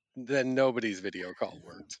 then nobody's video call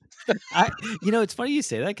worked. It's funny you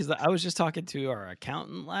say that, because I was just talking to our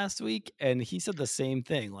accountant last week, and he said the same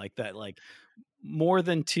thing, like that, like more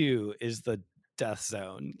than two is the death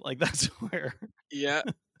zone. Like that's where. Yeah,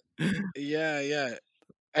 yeah.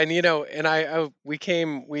 And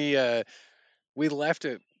and we left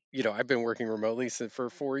it. I've been working remotely for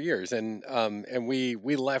 4 years, and we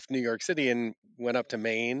left New York City and went up to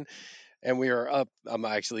Maine, and we are up. I'm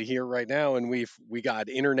actually here right now, and we got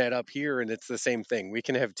internet up here, and it's the same thing. We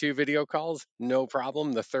can have 2 video calls, no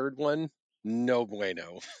problem. The third one, no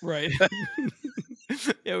bueno. Right.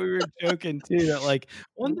 Yeah, we were joking too that like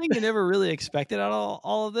one thing you never really expected out of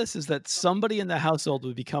all of this is that somebody in the household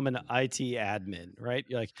would become an IT admin, right?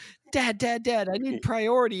 You're like, Dad, I need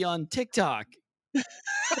priority on TikTok.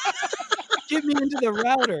 Get me into the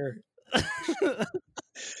router.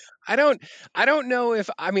 I don't know if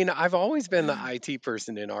I've always been the IT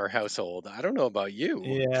person in our household. I don't know about you.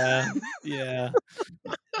 Yeah.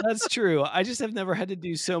 That's true. I just have never had to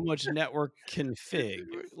do so much network config.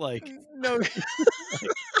 Like, No.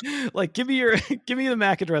 like give me the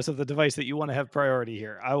MAC address of the device that you want to have priority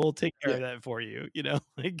here. I will take care of that for you.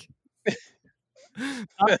 Like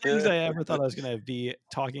not things I ever thought I was going to be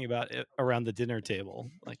talking about around the dinner table.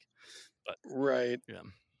 Like, but right. yeah.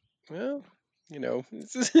 Well,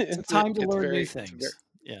 it's time to learn new things.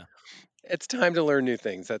 Yeah. It's time to learn new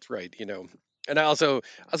things. That's right. And I also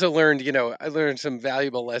learned, I learned some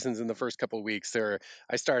valuable lessons in the first couple of weeks there.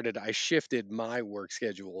 I shifted my work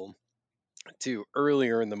schedule to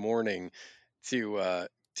earlier in the morning to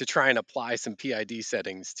try and apply some PID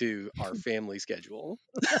settings to our family schedule.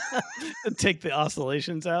 Take the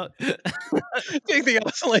oscillations out. Take the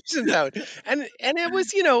oscillations out. And it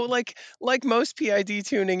was, like most PID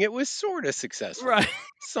tuning, it was sort of successful. Right.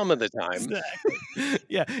 Some of the time. Exactly.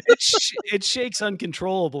 Yeah. It shakes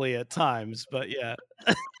uncontrollably at times, but yeah.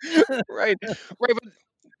 Right. But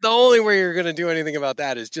the only way you're going to do anything about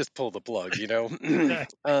that is just pull the plug, Exactly.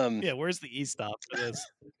 Yeah, where's the e-stop for this?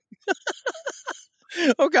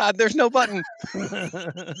 Oh God, there's no button.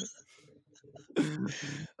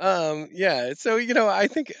 Yeah. So I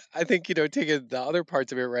think taking the other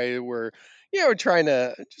parts of it, right, where trying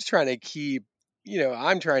to keep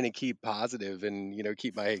I'm trying to keep positive and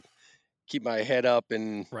keep my head up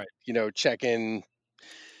and right. Check in.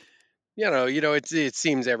 It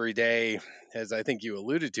seems every day, as I think you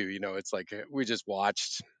alluded to. It's like we just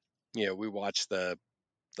watched. We watched the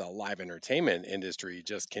live entertainment industry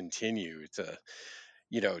just continue to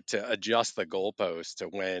to adjust the goalpost to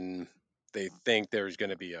when they think there's going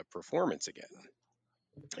to be a performance again.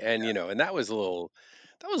 And and that was a little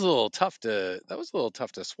tough to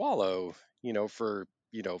swallow, for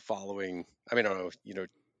following. I mean, I don't know,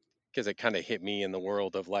 because it kind of hit me in the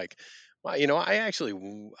world of like, well,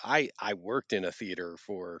 I worked in a theater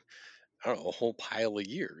for, I don't know, a whole pile of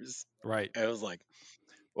years. Right. And I was like,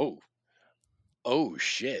 oh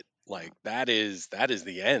shit, like that is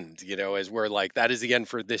the end, as we're like, that is the end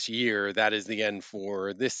for this year, that is the end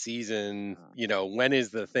for this season, when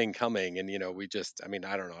is the thing coming? And we just, I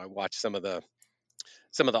don't know, I watched some of the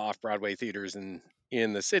off-Broadway theaters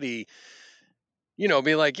in the city,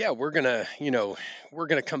 be like, yeah, we're gonna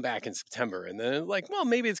come back in September, and then like, well,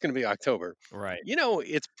 maybe it's gonna be October, right?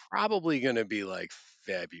 It's probably gonna be like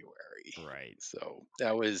February, right? So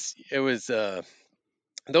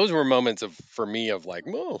those were moments for me of like,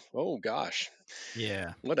 oh gosh,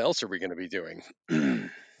 yeah, what else are we going to be doing?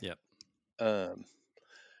 Yep.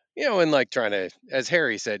 And like trying to, as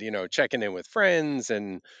Harry said, checking in with friends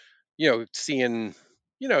and seeing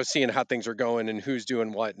how things are going and who's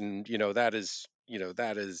doing what, and that is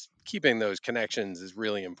keeping those connections is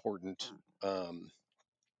really important.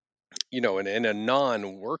 In a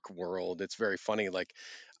non-work world, it's very funny. Like,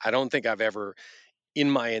 I don't think I've ever in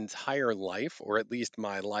my entire life, or at least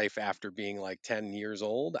my life after being like 10 years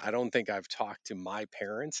old, I don't think I've talked to my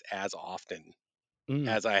parents as often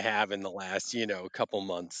as I have in the last, couple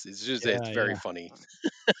months. It's just, it's very funny.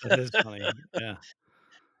 That is funny. Yeah.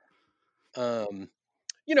 And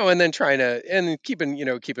then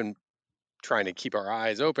keeping trying to keep our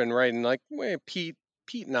eyes open, right? And like, Pete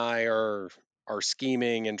and I are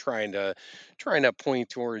scheming and trying to point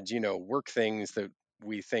towards, work things that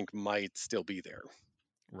we think might still be there.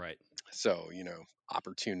 Right. So,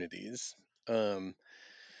 opportunities. And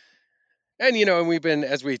and we've been,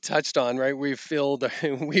 as we touched on, right, we've filled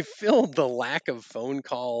the lack of phone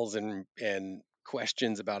calls and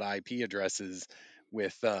questions about IP addresses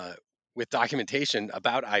with documentation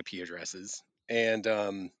about IP addresses, and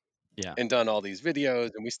and done all these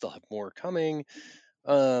videos, and we still have more coming.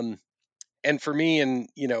 And for me, and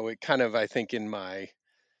it kind of, I think, in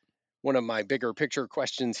one of my bigger picture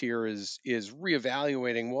questions here is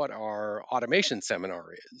reevaluating what our automation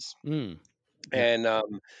seminar is. And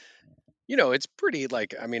it's pretty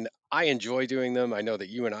like, I mean, I enjoy doing them. I know that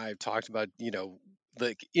you and I have talked about,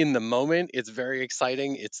 like in the moment, it's very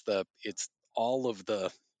exciting. It's all of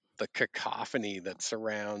the cacophony that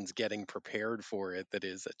surrounds getting prepared for it that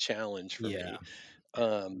is a challenge for Yeah. me.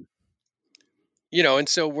 Um, and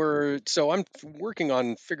so I'm working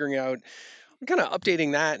on figuring out, I'm kind of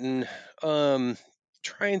updating that and um,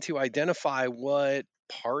 trying to identify what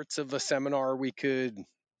parts of a seminar we could,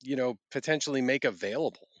 potentially make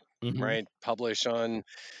available, Hmm. right? Publish on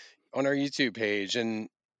our YouTube page, and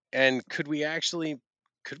could we actually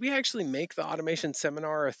make the automation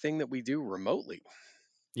seminar a thing that we do remotely?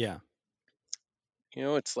 Yeah.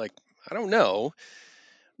 It's like, I don't know,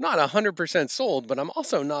 not 100% sold, but I'm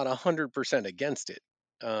also not 100% against it.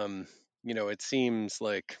 Um, it seems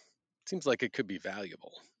like it could be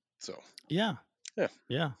valuable. So, Yeah. yeah.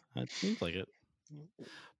 Yeah. It seems like it.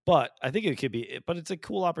 But I think it could be, but it's a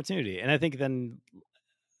cool opportunity. And I think then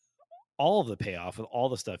all of the payoff with all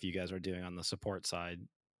the stuff you guys are doing on the support side,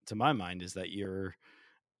 to my mind, is that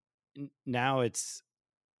now it's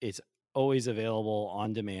always available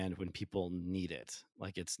on demand when people need it.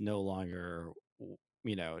 Like it's no longer,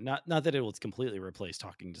 not that it will completely replace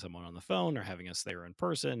talking to someone on the phone or having us there in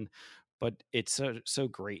person, but it's so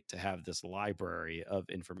great to have this library of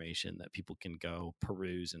information that people can go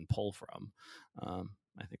peruse and pull from.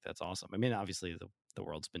 I think that's awesome. I mean, obviously the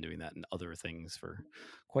world's been doing that in other things for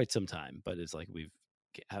quite some time, but it's like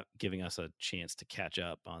giving us a chance to catch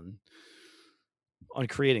up on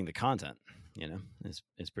creating the content,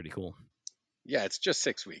 is pretty cool. Yeah, it's just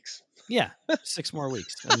 6 weeks. Yeah, 6 more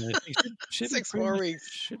weeks. I mean, I think should be 6 pretty more much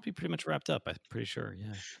weeks. should be pretty much wrapped up. I'm pretty sure.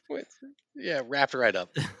 Yeah. Yeah, wrapped right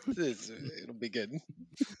up. It'll be good.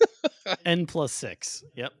 N plus 6.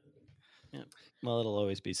 Yep. Well, it'll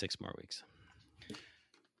always be 6 more weeks.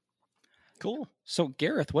 Cool. So,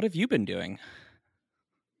 Gareth, what have you been doing?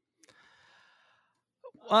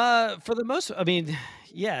 For the most, I mean,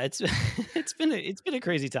 yeah, it's been a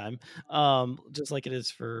crazy time. Just like it is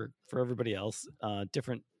for everybody else.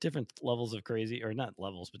 Different levels of crazy, or not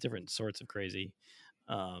levels, but different sorts of crazy.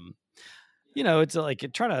 It's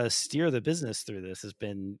like trying to steer the business through this has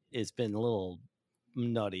been a little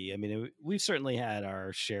nutty. I mean, we've certainly had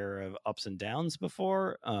our share of ups and downs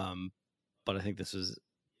before, but I think this was,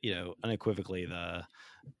 unequivocally the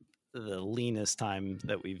leanest time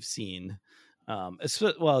that we've seen. It's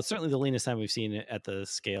certainly the leanest time we've seen at the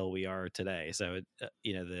scale we are today. So,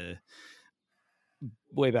 the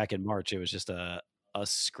way back in March, it was just a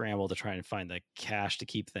scramble to try and find the cash to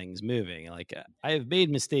keep things moving. Like I have made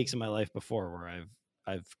mistakes in my life before where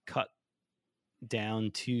I've cut down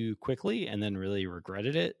too quickly and then really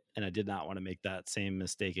regretted it, and I did not want to make that same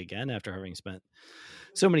mistake again after having spent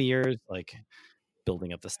so many years like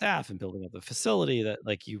building up the staff and building up the facility, that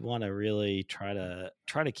like you want to really try to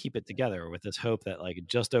keep it together with this hope that like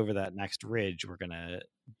just over that next ridge we're going to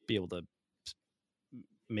be able to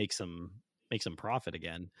make some profit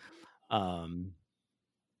again.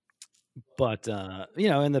 But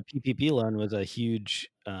and the PPP loan was a huge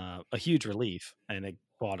relief, and it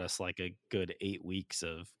bought us like a good 8 weeks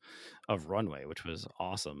of runway, which was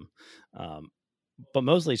awesome. But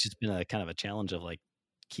mostly it's just been a kind of a challenge of like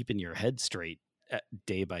keeping your head straight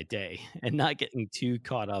day by day and not getting too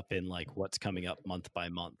caught up in like what's coming up month by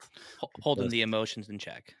month. Holding the emotions in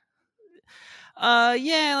check.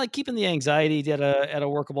 Yeah, like keeping the anxiety at a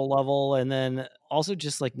workable level, and then also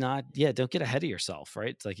just like don't get ahead of yourself, right?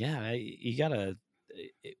 It's like, you gotta,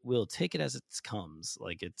 we'll take it as it comes.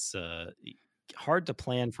 Like it's hard to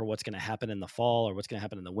plan for what's going to happen in the fall or what's going to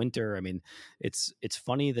happen in the winter. I mean, it's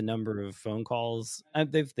funny the number of phone calls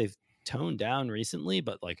they've toned down recently,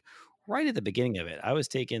 but like right at the beginning of it, I was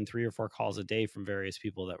taking 3 or 4 calls a day from various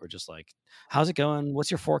people that were just like, "How's it going? What's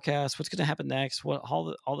your forecast? What's going to happen next? What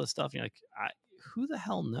all this stuff?" And you're like, who the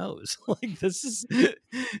hell knows? Like this is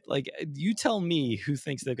like, you tell me who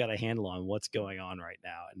thinks they've got a handle on what's going on right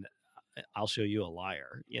now, and I'll show you a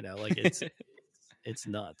liar. Like it's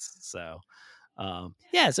nuts. So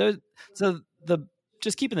so the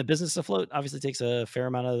just keeping the business afloat obviously takes a fair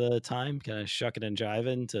amount of the time, kind of shucking and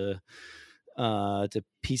jiving to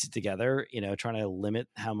piece it together, trying to limit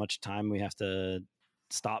how much time we have to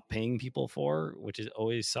stop paying people for, which is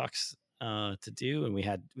always sucks to do. And we've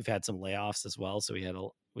had some layoffs as well. So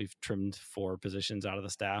we've trimmed 4 positions out of the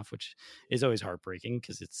staff, which is always heartbreaking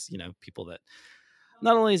because it's, people that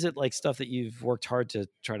not only is it like stuff that you've worked hard to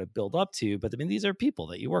try to build up to, but I mean, these are people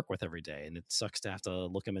that you work with every day, and it sucks to have to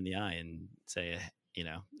look them in the eye and say,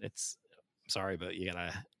 it's sorry, but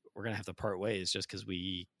we're going to have to part ways just because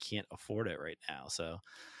we can't afford it right now. So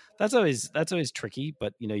that's always tricky,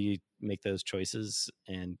 but you make those choices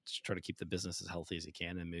and try to keep the business as healthy as you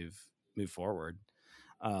can and move forward.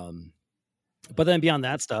 But then beyond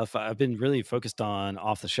that stuff, I've been really focused on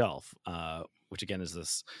off the shelf, which again is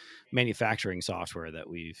this manufacturing software that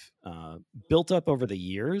we've built up over the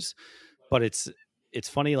years. But it's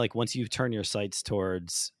funny, like once you turn your sights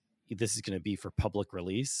towards this is going to be for public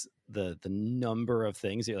release, the number of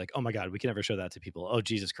things that you're like, oh my God, we can never show that to people. Oh,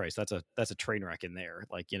 Jesus Christ, that's a train wreck in there.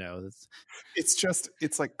 Like, you know,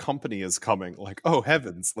 it's like company is coming, like, oh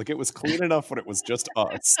heavens, like it was clean enough when it was just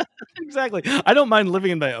us. Exactly. I don't mind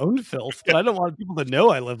living in my own filth, but I don't want people to know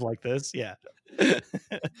I live like this. Yeah.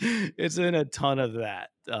 It's in a ton of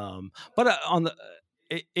that. But on the,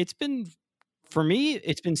 it's been, for me,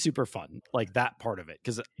 it's been super fun. Like that part of it.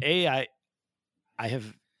 Cause I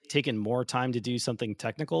have taken more time to do something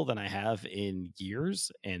technical than I have in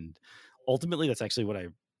years. And ultimately that's actually what I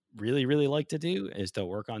really, really like to do, is to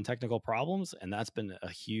work on technical problems. And that's been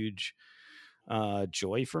a huge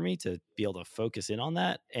joy for me to be able to focus in on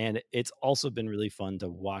that. And it's also been really fun to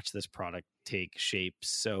watch this product take shape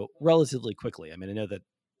so relatively quickly. I mean, I know that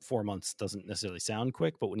 4 months doesn't necessarily sound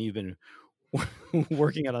quick, but when you've been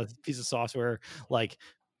working on a piece of software, like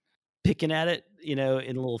picking at it, you know,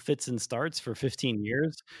 in little fits and starts for 15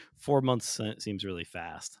 years, 4 months seems really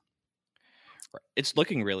fast. It's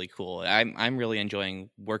looking really cool. I'm really enjoying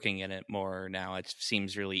working in it more now. It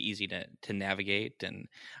seems really easy to navigate, and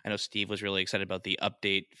I know Steve was really excited about the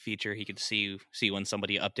update feature. He could see when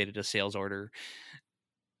somebody updated a sales order.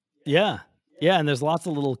 Yeah, and there's lots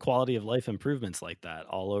of little quality of life improvements like that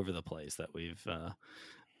all over the place that we've.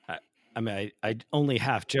 I mean, I only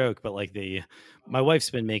half joke, but like my wife's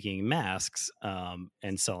been making masks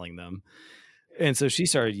and selling them. And so she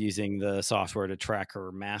started using the software to track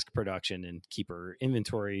her mask production and keep her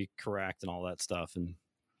inventory correct and all that stuff. And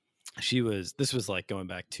this was like going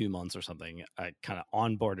back 2 months or something. I kind of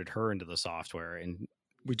onboarded her into the software, and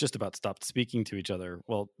we just about stopped speaking to each other.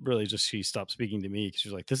 Well, really just she stopped speaking to me because she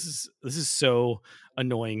was like, this is so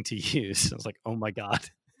annoying to use. I was like, oh my God.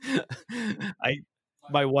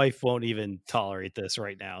 My wife won't even tolerate this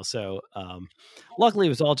right now. So luckily it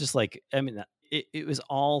was all just like, I mean, it was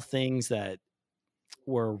all things that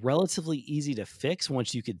were relatively easy to fix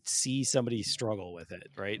once you could see somebody struggle with it,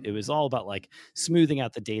 right? It was all about like smoothing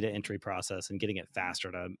out the data entry process and getting it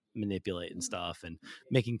faster to manipulate and stuff, and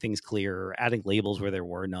making things clearer, adding labels where there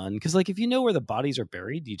were none. Because like if you know where the bodies are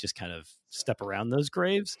buried, you just kind of step around those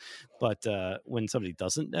graves. But when somebody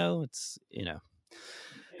doesn't know, it's, you know,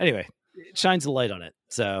 anyway, it shines a light on it.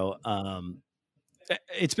 So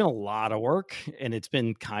it's been a lot of work, and it's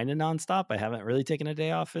been kind of nonstop. I haven't really taken a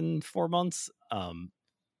day off in 4 months.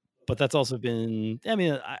 But that's also been, I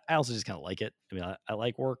mean, I also just kind of like it. I mean, I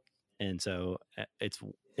like work. And so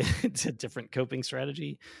it's a different coping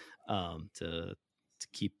strategy to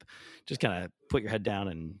keep, just kind of put your head down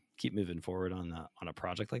and keep moving forward on a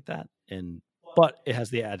project like that. But it has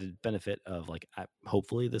the added benefit of like,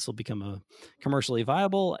 hopefully this will become a commercially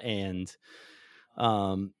viable, and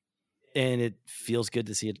it feels good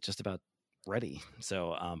to see it just about ready.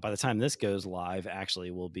 So by the time this goes live,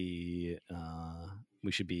 actually we'll be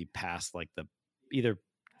we should be past like either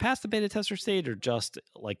past the beta tester stage or just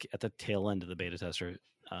like at the tail end of the beta tester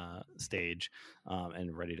stage,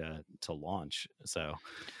 and ready to launch. So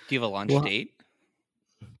do you have a launch date?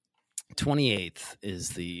 28th is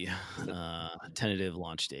the tentative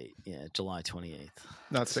launch date. Yeah, July 28th.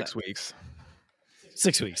 Not 6 weeks.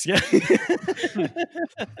 6 weeks, yeah.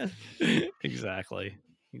 Exactly.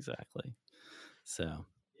 So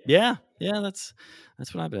yeah, that's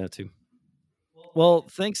what I've been up to. Well,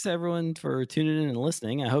 thanks to everyone for tuning in and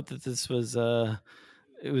listening. I hope that this was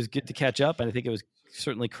it was good to catch up, and I think it was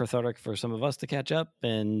certainly cathartic for some of us to catch up,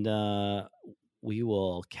 and we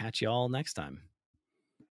will catch you all next time.